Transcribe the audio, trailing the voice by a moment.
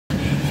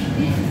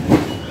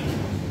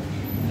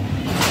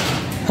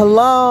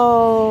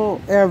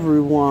Hello,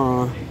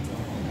 everyone,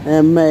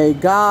 and may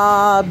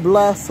God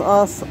bless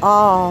us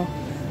all.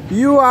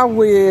 You are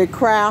with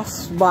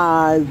Crafts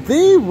by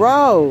The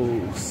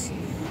Rose,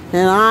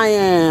 and I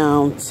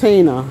am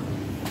Tina.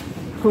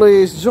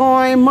 Please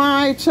join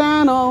my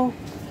channel.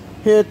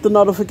 Hit the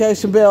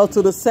notification bell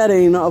to the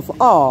setting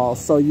of all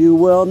so you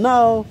will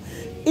know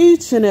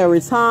each and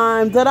every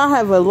time that I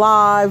have a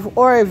live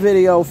or a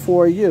video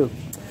for you.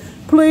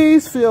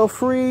 Please feel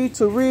free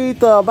to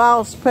read the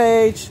About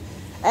page,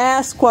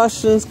 ask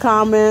questions,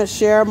 comment,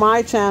 share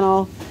my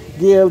channel,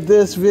 give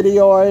this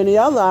video or any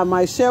other I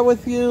might share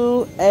with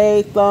you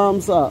a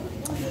thumbs up.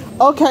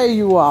 Okay,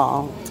 you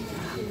all,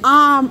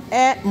 I'm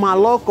at my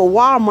local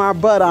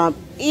Walmart, but I'm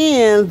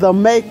in the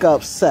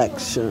makeup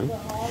section.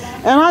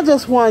 And I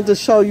just wanted to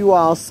show you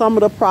all some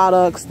of the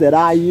products that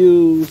I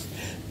use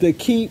to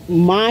keep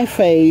my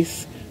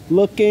face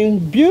looking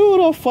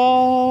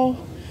beautiful.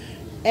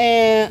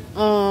 And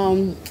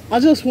I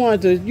just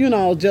wanted to, you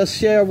know, just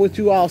share with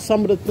you all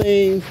some of the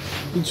things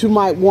that you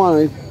might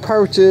want to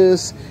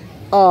purchase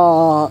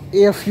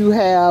if you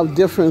have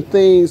different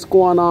things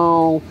going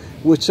on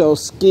with your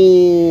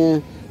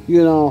skin,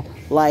 you know,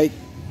 like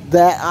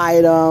that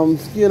item,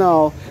 you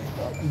know,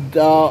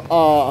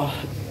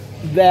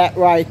 that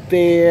right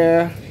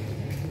there,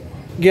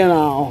 you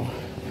know,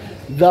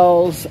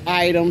 those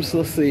items.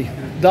 Let's see,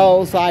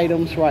 those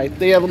items right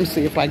there. Let me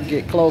see if I can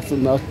get close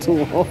enough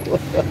to them.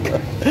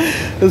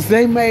 Because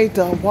they made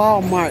the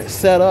Walmart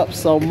set up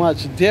so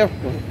much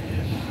different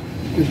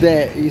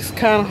that it's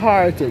kind of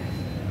hard to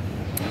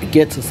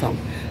get to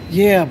something.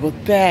 Yeah, but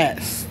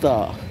that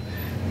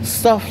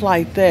stuff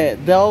like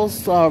that,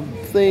 those are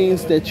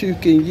things that you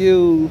can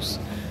use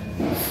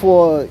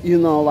for, you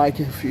know,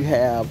 like if you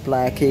have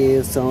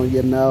blackheads on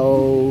your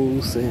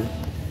nose and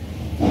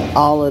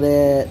all of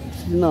that,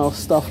 you know,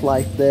 stuff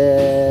like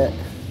that,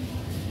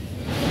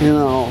 you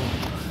know,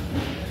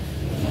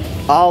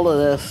 all of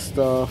that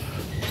stuff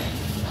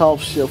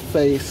helps your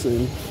face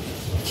and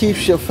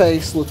keeps your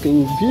face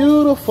looking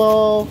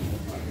beautiful.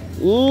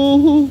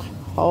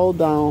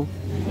 Hold on.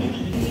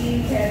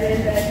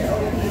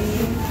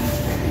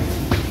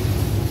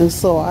 And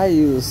so I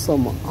use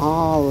some of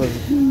all of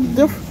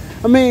different,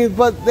 I mean,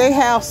 but they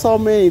have so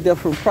many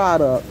different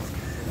products,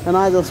 and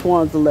I just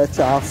wanted to let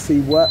y'all see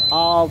what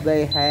all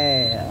they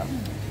have.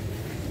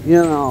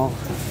 You know,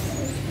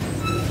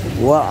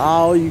 what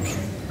all you can.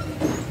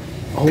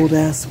 Oh,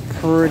 that's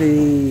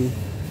pretty.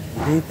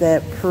 Ain't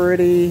that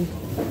pretty?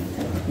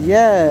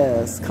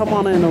 Yes, come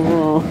on in the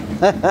room.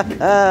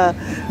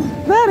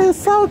 That is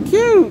so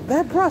cute.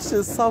 That brush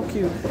is so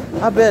cute.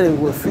 I bet it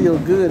would feel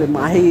good in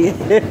my head.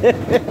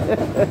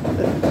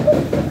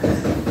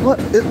 What?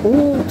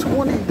 Oh,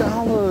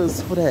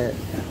 $20 for that.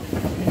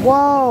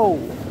 Whoa,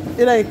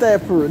 it ain't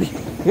that pretty.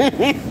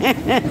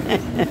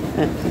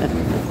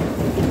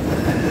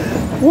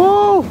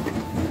 Whoa.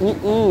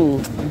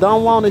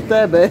 Don't want it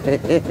that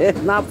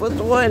bad. Not for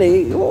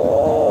 20.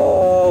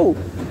 Whoa.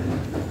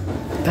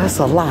 That's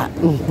a lot.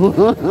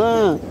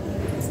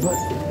 But,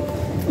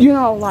 you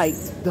know, like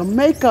the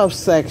makeup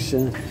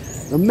section,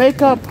 the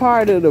makeup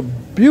part of the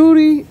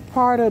beauty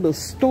part of the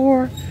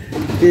store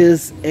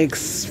is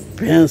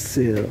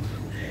expensive.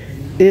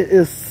 It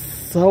is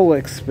so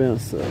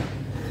expensive.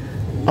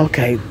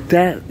 Okay,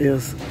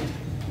 that's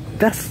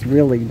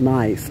really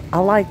nice. I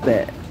like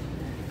that.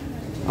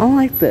 I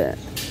like that.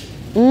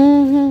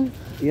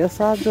 Yes,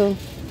 I do.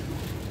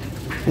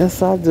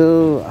 Yes, I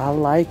do. I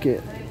like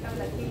it.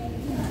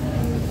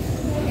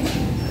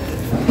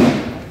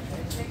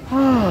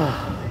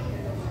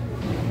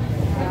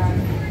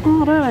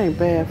 Oh, that ain't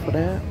bad for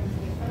that.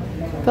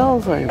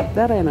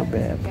 That ain't a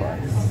bad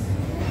price.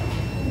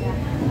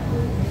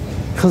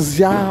 Cause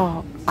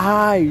y'all,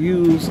 I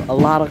use a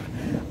lot of,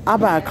 I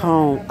buy a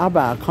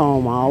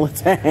comb all the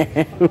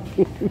time.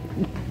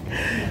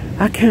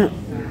 I can't,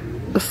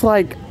 it's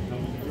like,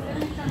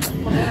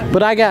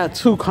 but I got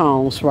 2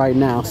 combs right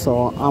now,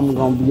 so I'm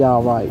gonna be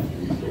all right.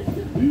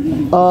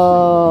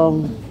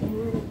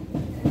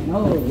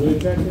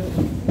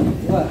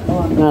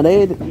 Now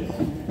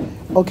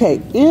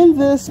okay, in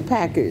this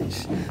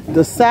package,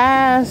 the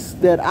size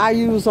that I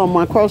use on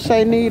my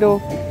crochet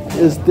needle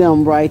is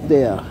them right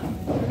there.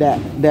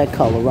 That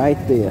color right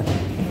there.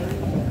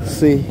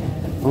 See?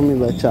 Let me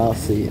let y'all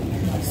see it.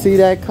 See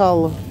that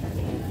color?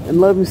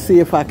 And let me see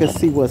if I can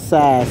see what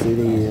size it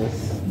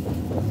is.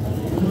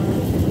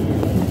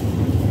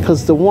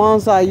 Because the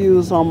ones I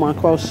use on my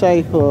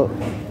crochet hook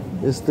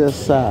is this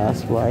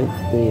size right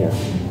there.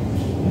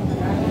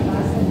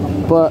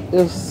 But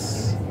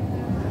it's,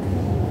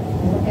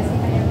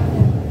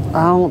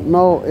 I don't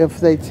know if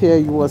they tell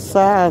you what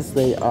size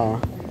they are.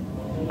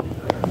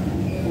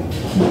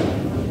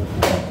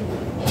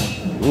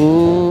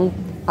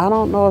 I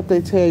don't know if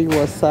they tell you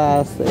what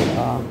size they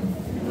are.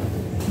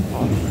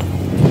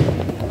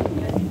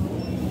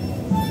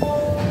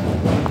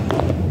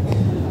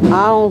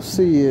 I don't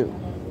see it.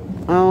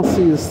 I don't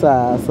see the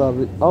size of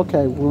it.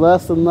 Okay, well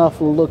that's enough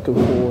for looking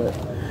for it.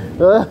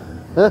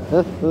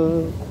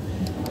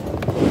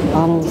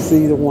 I don't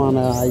see the one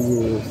that I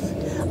use.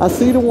 I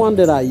see the one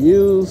that I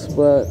use,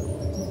 but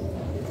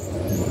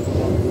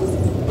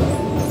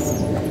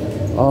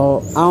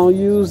oh, I don't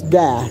use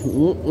that.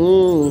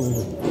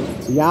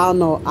 Y'all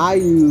know I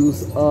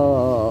use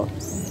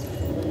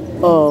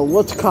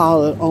what you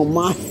call it on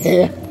my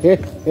hair.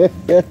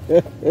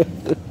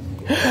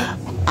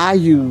 I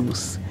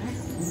use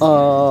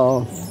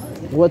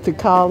what you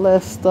call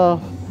that stuff?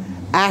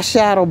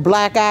 Eyeshadow,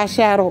 black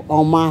eyeshadow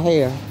on my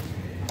hair.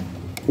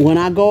 When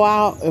I go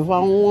out, if I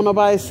don't want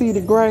nobody to see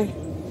the gray,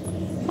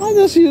 I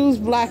just use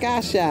black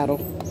eyeshadow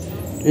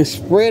and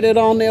spread it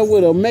on there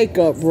with a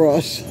makeup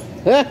brush.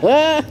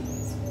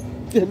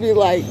 They'll be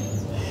like,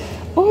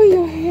 oh,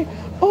 your hair,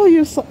 oh,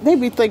 you're so, they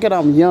be thinking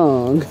I'm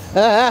young.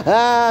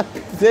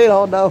 They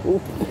don't know.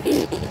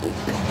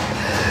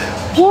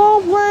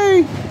 Whoa,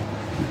 wait.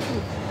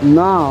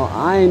 No,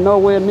 I ain't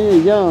nowhere near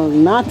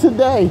young. Not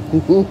today.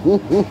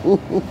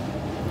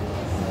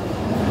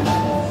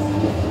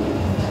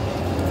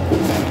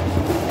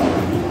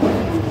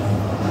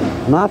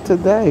 Not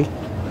today.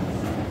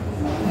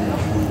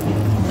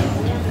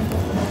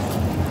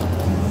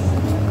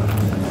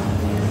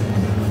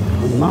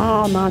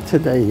 No, not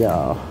today,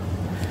 y'all.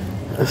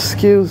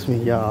 Excuse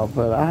me, y'all,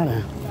 but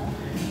I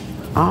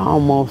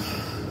almost.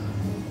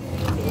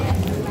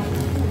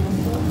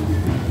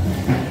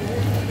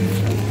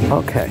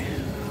 Okay,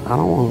 I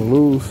don't want to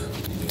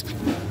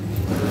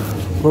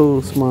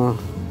lose my.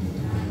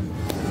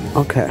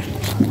 Okay.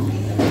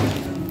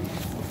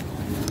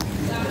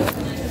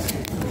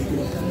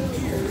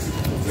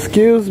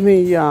 Excuse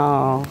me,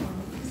 y'all.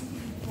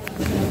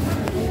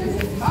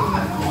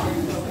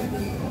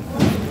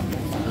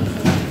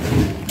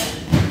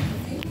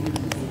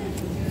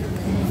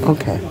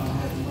 Okay,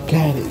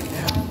 got it.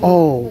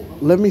 Oh,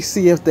 let me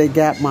see if they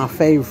got my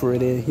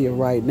favorite in here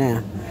right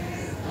now.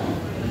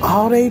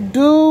 Oh, they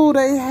do.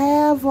 They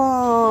have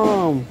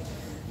them.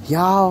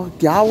 Y'all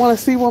want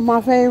to see what my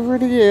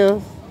favorite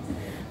is?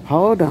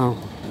 Hold on.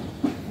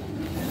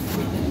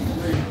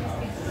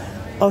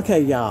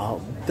 Okay,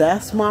 y'all.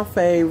 That's my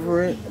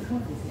favorite.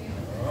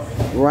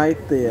 Right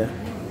there.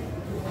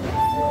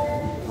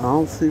 I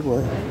don't see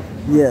what.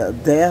 Yeah,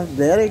 there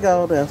they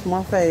go. That's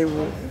my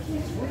favorite.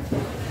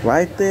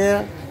 Right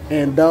there.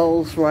 And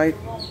those right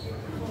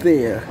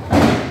there.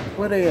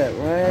 Where they at?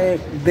 Right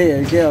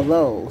there. Yeah,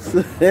 those.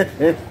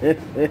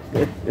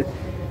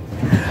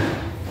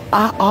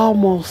 I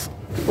almost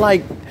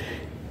like,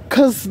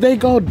 cause they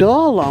go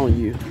dull on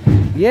you.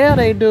 Yeah,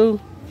 they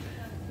do.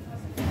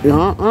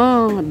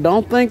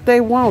 Don't think they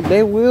won't.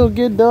 They will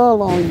get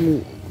dull on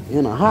you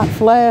in a hot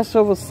flash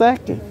of a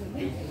second.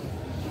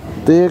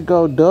 They'll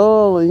go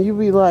dull and you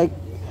be like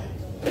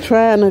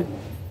trying to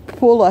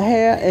pull a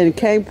hair and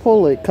can't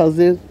pull it cause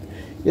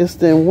it's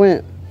then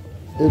went.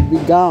 It'll be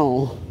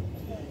gone.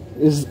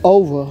 It's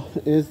over.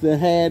 It's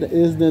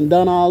then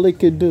done all it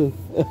could do.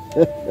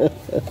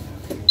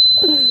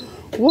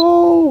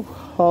 Whoa,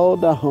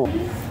 hold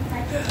on.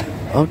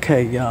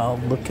 Okay, y'all,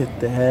 look at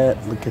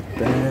that. Look at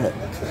that.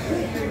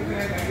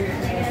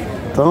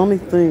 The only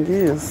thing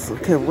is,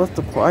 okay, what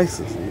the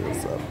prices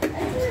is.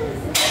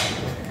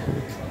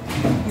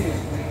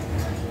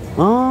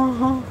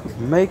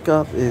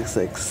 Makeup is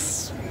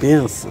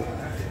expensive.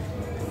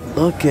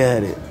 Look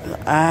at it. The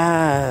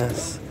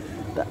eyes,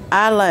 the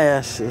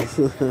eyelashes.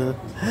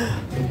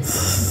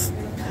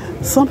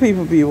 Some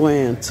people be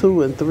wearing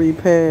 2 and 3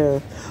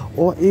 pairs,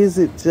 or is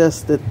it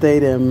just that they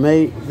didn't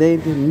make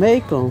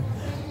them?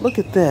 Look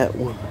at that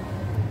one.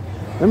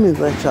 Let me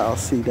let y'all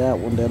see that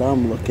one that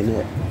I'm looking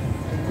at.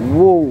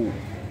 Whoa,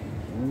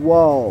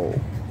 whoa,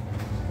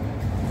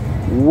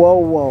 whoa,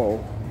 whoa.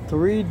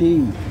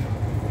 3D.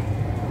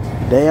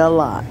 They a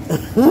lot.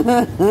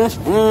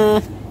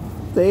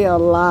 They a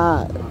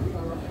lot.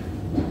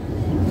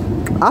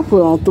 I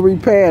put on 3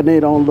 pair and they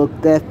don't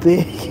look that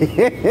thick.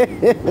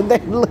 They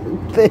look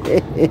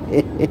thick.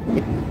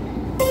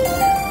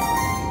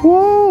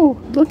 Whoa,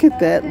 look at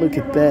that, look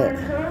at that.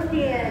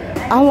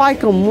 I like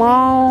them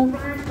long,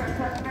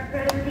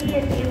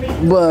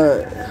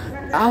 but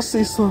I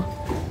see some,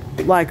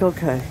 like,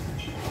 okay.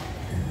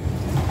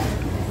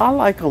 I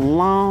like them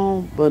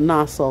long, but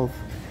not so.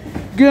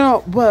 You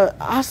know, but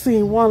I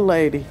seen one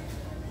lady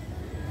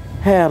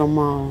had them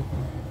on.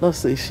 Let's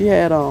see, she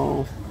had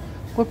on,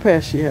 what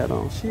pair she had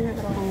on? She had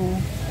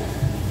on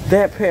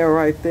that pair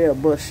right there,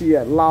 but she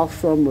had lost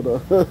some of the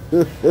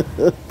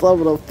some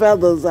of the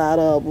feathers out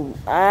of them.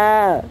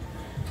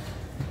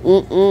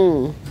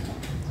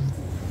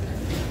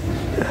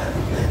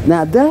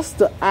 Now that's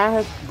the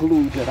eye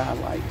glue that I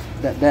like.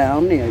 That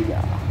down there,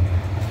 y'all.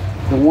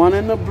 The one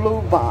in the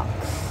blue box.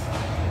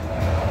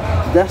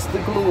 That's the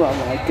glue I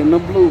like in the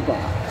blue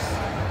box.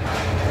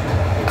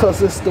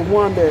 Cause it's the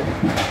one that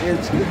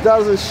it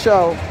doesn't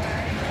show.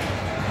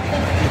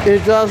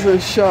 It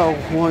doesn't show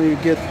when you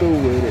get through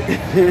with it.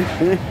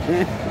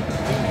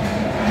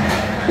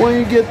 When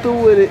you get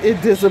through with it,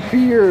 it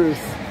disappears.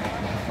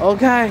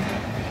 Okay?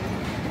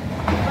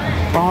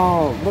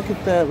 Oh, look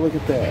at that, look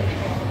at that.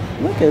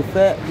 Look at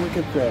that, look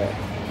at that.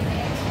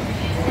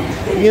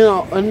 You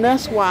know, and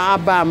that's why I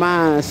buy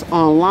mine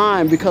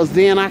online, because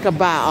then I could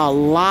buy a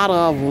lot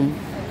of them.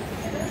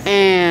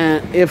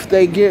 And if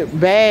they get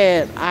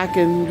bad, I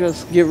can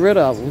just get rid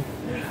of them.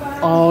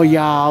 Oh,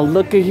 y'all,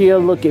 look at here,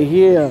 look at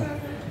here.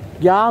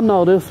 Y'all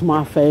know this is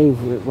my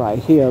favorite right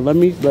here. Let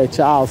me let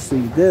y'all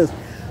see this.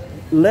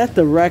 Let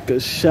the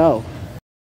record show.